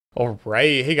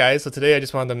Alright, hey guys, so today I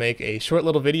just wanted to make a short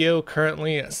little video.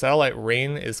 Currently, Satellite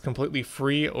Rain is completely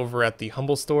free over at the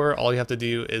Humble Store. All you have to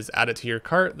do is add it to your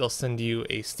cart. They'll send you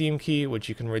a Steam key, which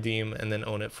you can redeem and then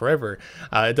own it forever.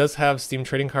 It does have Steam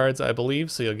trading cards, I believe,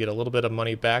 so you'll get a little bit of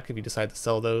money back if you decide to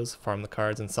sell those, farm the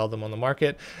cards, and sell them on the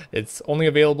market. It's only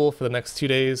available for the next 2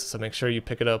 days, so make sure you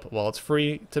pick it up while it's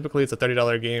free. Typically, it's a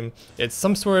 $30 game. It's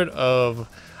some sort of,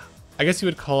 I guess you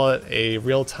would call it a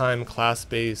real-time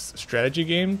class-based strategy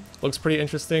game. Looks pretty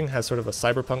interesting, has sort of a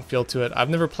cyberpunk feel to it. I've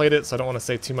never played it, so I don't want to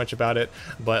say too much about it,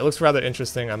 but it looks rather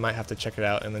interesting. I might have to check it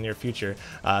out in the near future.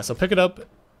 So pick it up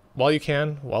while you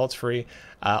can, while it's free.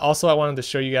 Also, I wanted to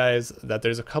show you guys that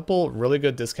there's a couple really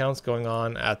good discounts going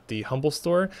on at the Humble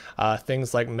Store.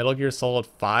 Things like Metal Gear Solid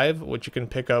 5, which you can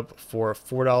pick up for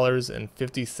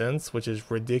 $4.50, which is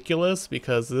ridiculous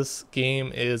because this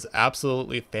game is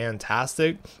absolutely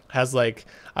fantastic. Has like,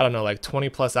 I don't know, like 20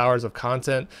 plus hours of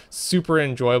content. Super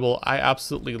enjoyable. I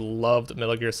absolutely loved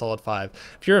Metal Gear Solid 5.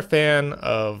 If you're a fan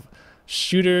of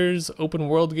shooters, open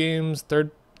world games,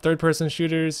 third-person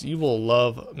shooters, you will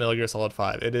love Metal Gear Solid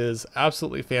 5. It is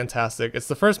absolutely fantastic. It's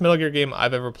the first Metal Gear game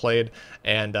I've ever played,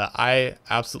 and I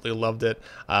absolutely loved it.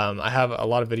 I have a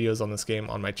lot of videos on this game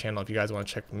on my channel if you guys want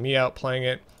to check me out playing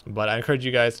it, but I encourage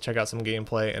you guys to check out some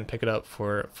gameplay and pick it up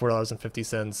for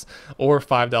 $4.50 or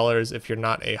 $5 if you're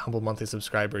not a Humble Monthly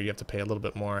subscriber. You have to pay a little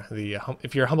bit more.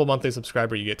 If you're a Humble Monthly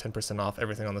subscriber, you get 10% off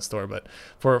everything on the store, but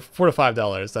for $4 to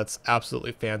 $5, that's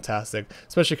absolutely fantastic,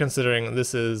 especially considering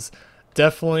this is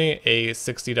definitely a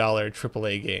 $60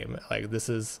 AAA game. Like, this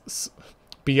is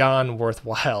beyond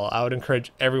worthwhile. I would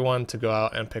encourage everyone to go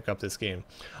out and pick up this game.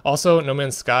 Also, No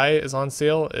Man's Sky is on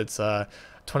sale. It's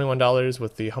 $21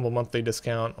 with the Humble Monthly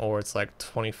discount, or it's like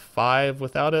 $25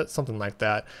 without it, something like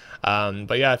that.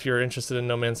 But yeah, if you're interested in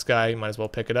No Man's Sky, you might as well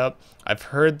pick it up. I've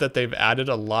heard that they've added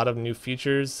a lot of new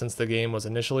features since the game was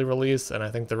initially released, and I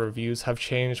think the reviews have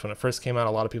changed. When it first came out,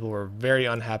 a lot of people were very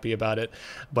unhappy about it,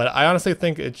 but I honestly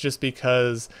think it's just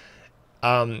because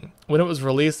when it was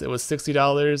released, it was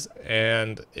 $60,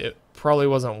 and it probably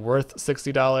wasn't worth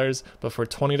 $60, but for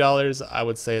 $20, I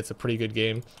would say it's a pretty good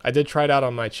game. I did try it out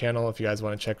on my channel if you guys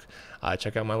want to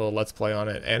check out my little Let's Play on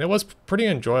it, and it was pretty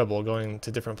enjoyable going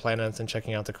to different planets and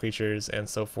checking out the creatures and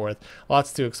so forth.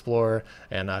 Lots to explore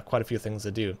and quite a few things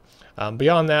to do.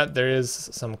 Beyond that, there is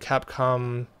some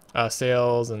Capcom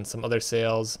sales and some other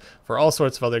sales for all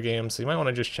sorts of other games, so you might want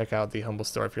to just check out the Humble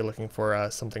Store if you're looking for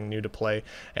something new to play.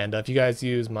 And if you guys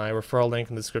use my referral link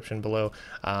in the description below,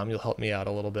 you'll help me out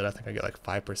a little bit. I think I get like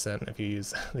 5% if you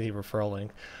use the referral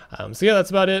link. So yeah, that's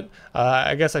about it.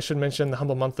 I guess I should mention the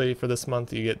Humble Monthly for this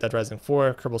month. You get Dead Rising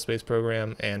 4, Kerbal Space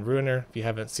Program, and Ruiner. If you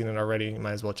haven't seen it already, you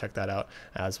might as well check that out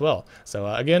as well.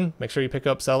 So again, make sure you pick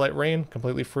up Satellite Rain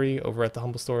completely free over at the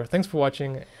Humble Store. Thanks for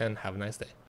watching, and have a nice day.